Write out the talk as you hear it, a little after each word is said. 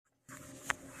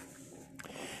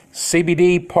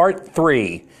CBD Part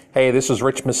 3. Hey, this is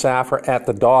Rich Musafir at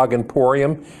the Dog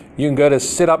Emporium. You can go to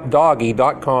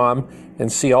situpdoggy.com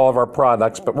and see all of our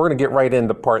products, but we're going to get right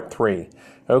into Part 3.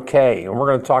 Okay, and we're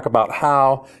going to talk about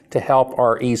how to help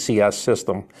our ECS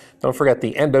system. Don't forget,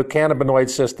 the endocannabinoid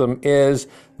system is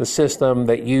the system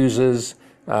that uses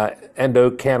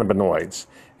endocannabinoids.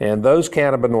 And those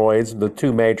cannabinoids, the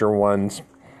two major ones,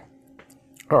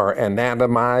 are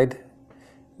anandamide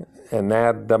and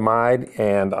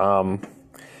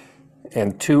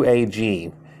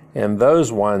 2-AG. And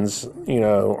those ones,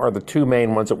 are the two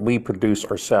main ones that we produce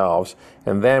ourselves.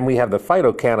 And then we have the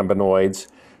phytocannabinoids,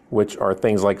 which are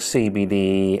things like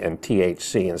CBD and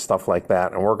THC and stuff like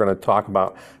that. And we're going to talk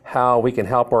about how we can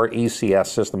help our ECS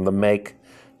system to make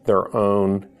their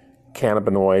own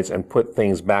cannabinoids and put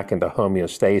things back into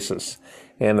homeostasis.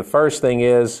 And the first thing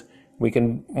is we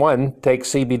can, take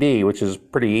CBD, which is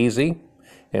pretty easy,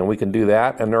 and we can do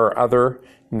that. And there are other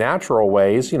natural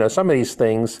ways. Some of these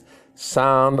things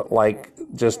sound like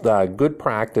just good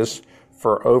practice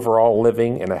for overall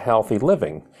living and a healthy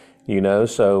living.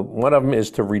 So one of them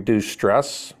is to reduce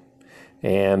stress,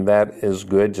 and that is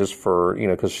good just for,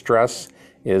 because stress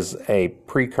is a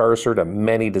precursor to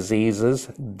many diseases.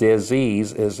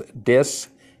 Disease is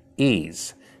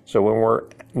dis-ease. So when we're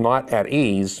not at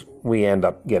ease, we end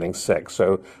up getting sick.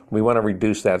 So we want to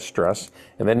reduce that stress.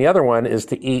 And then the other one is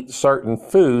to eat certain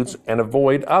foods and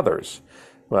avoid others.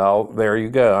 Well, there you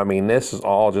go. I mean, this is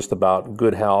all just about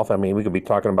good health. I mean, we could be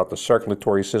talking about the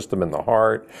circulatory system in the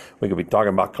heart. We could be talking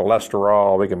about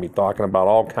cholesterol. We could be talking about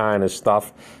all kind of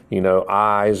stuff,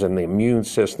 eyes and the immune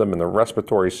system and the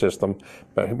respiratory system.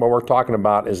 But what we're talking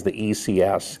about is the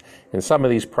ECS. And some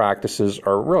of these practices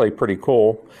are really pretty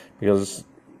cool because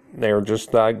they're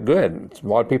just good. A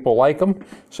lot of people like them.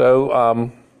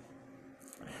 So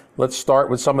let's start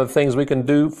with some of the things we can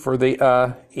do for the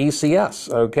ECS,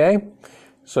 okay?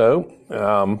 So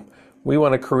we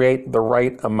want to create the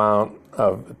right amount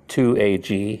of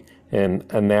 2-AG and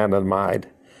anandamide.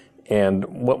 And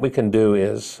what we can do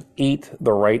is eat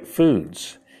the right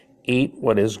foods. Eat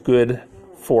what is good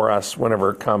for us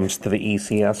whenever it comes to the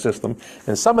ECS system.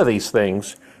 And some of these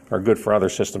things are good for other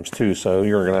systems too. So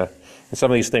and some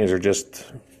of these things are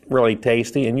just really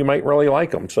tasty and you might really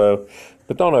like them.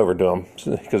 But don't overdo them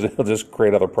because it'll just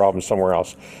create other problems somewhere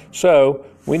else. So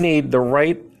we need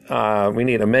we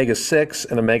need omega-6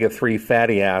 and omega-3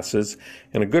 fatty acids,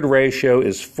 and a good ratio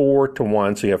is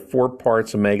 4-to-1, so you have 4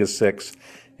 parts omega-6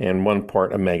 and 1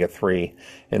 part omega-3.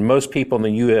 And most people in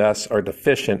the U.S. are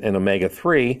deficient in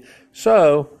omega-3,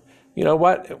 so you know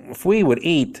what? If we would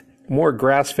eat more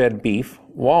grass-fed beef,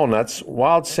 walnuts,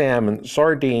 wild salmon,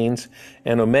 sardines,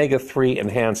 and omega-3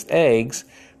 enhanced eggs,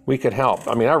 we could help.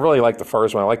 I mean, I really like the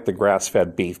first one. I like the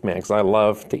grass-fed beef, man, because I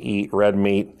love to eat red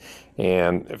meat.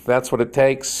 And if that's what it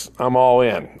takes, I'm all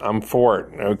in. I'm for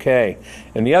it, okay?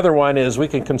 And the other one is we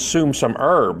can consume some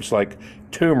herbs like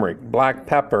turmeric, black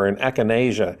pepper, and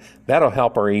echinacea. That'll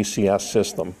help our ECS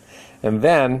system. And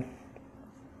then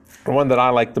the one that I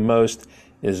like the most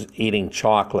is eating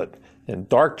chocolate. And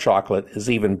dark chocolate is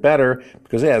even better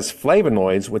because it has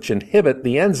flavonoids which inhibit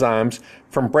the enzymes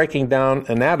from breaking down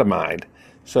anandamide.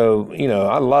 So,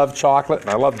 I love chocolate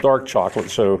and I love dark chocolate,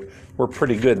 so we're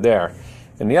pretty good there.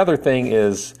 And the other thing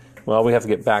is, well, we have to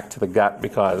get back to the gut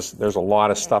because there's a lot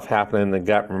of stuff happening in the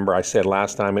gut. Remember I said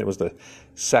last time it was the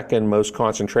second most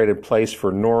concentrated place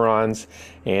for neurons.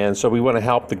 And so we want to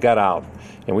help the gut out.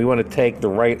 And we want to take the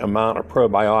right amount of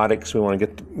probiotics. We want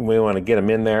to get them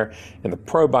in there. And the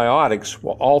probiotics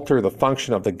will alter the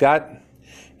function of the gut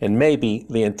and maybe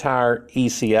the entire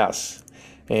ECS.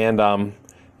 And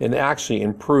it actually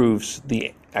improves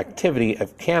the activity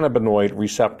of cannabinoid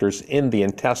receptors in the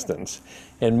intestines.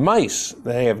 And mice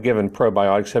they have given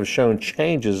probiotics have shown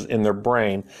changes in their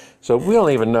brain. So we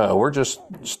don't even know. We're just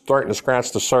starting to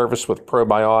scratch the surface with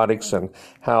probiotics and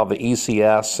how the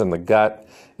ECS and the gut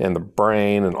and the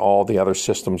brain and all the other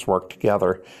systems work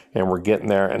together. And we're getting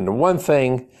there. And the one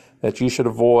thing that you should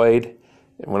avoid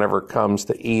whenever it comes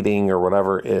to eating or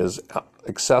whatever is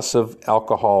excessive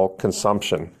alcohol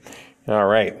consumption. All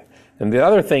right. And the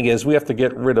other thing is we have to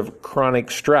get rid of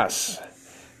chronic stress,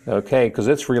 okay, because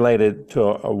it's related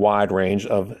to a wide range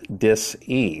of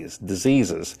diseases.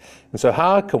 And so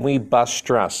how can we bust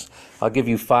stress? I'll give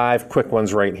you 5 quick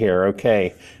ones right here,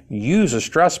 okay. Use a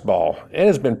stress ball. It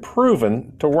has been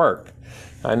proven to work.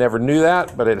 I never knew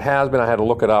that, but it has been. I had to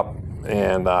look it up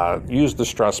and use the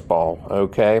stress ball,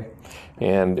 okay.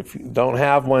 And if you don't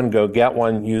have one, go get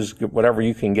one. Use whatever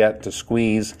you can get to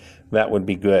squeeze. That would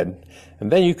be good.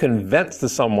 And then you can vent to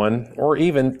someone or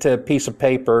even to a piece of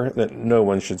paper that no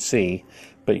one should see.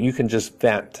 but you can just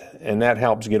vent, and that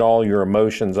helps get all your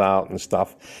emotions out and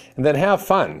stuff. And then have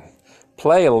fun.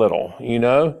 Play a little,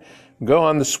 Go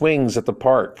on the swings at the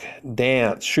park,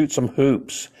 dance, shoot some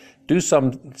hoops, do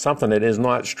something that is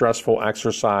not stressful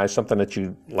exercise, something that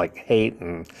you hate,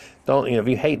 and don't, if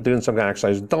you hate doing some kind of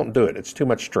exercise, don't do it. It's too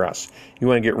much stress. You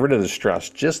want to get rid of the stress.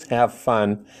 Just have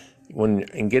fun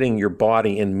in getting your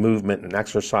body in movement and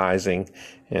exercising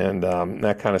and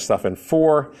that kind of stuff. And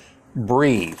 4,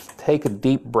 breathe. Take a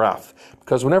deep breath,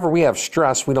 because whenever we have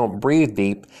stress, we don't breathe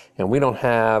deep, and we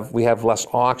have less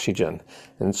oxygen,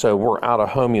 and so we're out of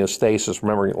homeostasis.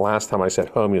 Remember last time I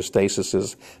said homeostasis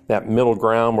is that middle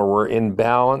ground where we're in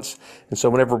balance, and so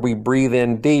whenever we breathe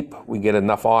in deep, we get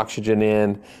enough oxygen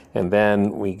in, and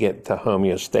then we get to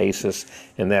homeostasis,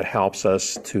 and that helps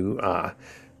us to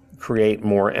create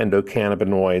more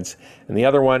endocannabinoids. And the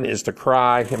other one is to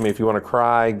cry. I mean, if you want to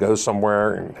cry, go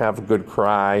somewhere and have a good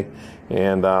cry.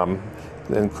 And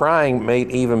crying may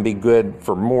even be good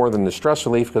for more than the stress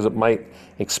relief, because it might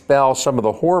expel some of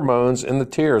the hormones in the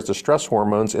tears, the stress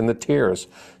hormones in the tears.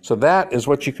 So that is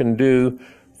what you can do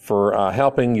for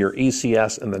helping your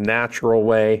ECS in the natural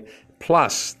way.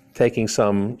 Plus, taking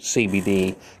some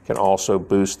CBD can also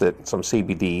boost it, some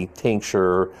CBD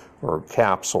tincture or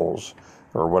capsules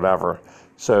or whatever.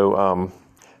 So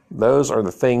those are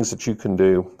the things that you can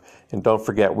do. And don't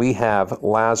forget, we have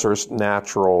Lazarus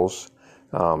Naturals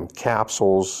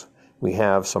capsules, we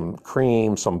have some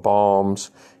creams, some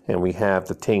balms, and we have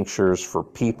the tinctures for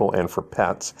people and for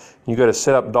pets. You go to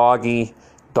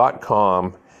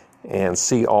SitUpDoggy.com and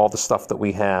see all the stuff that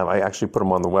we have. I actually put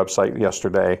them on the website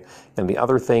yesterday. And the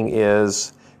other thing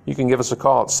is, you can give us a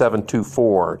call at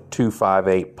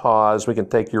 724-258-PAUSE. We can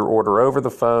take your order over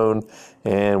the phone,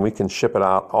 and we can ship it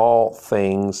out. All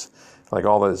things, like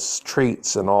all those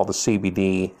treats and all the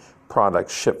CBD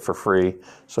products, shipped for free.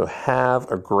 So have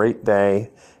a great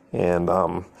day, and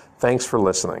thanks for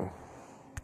listening.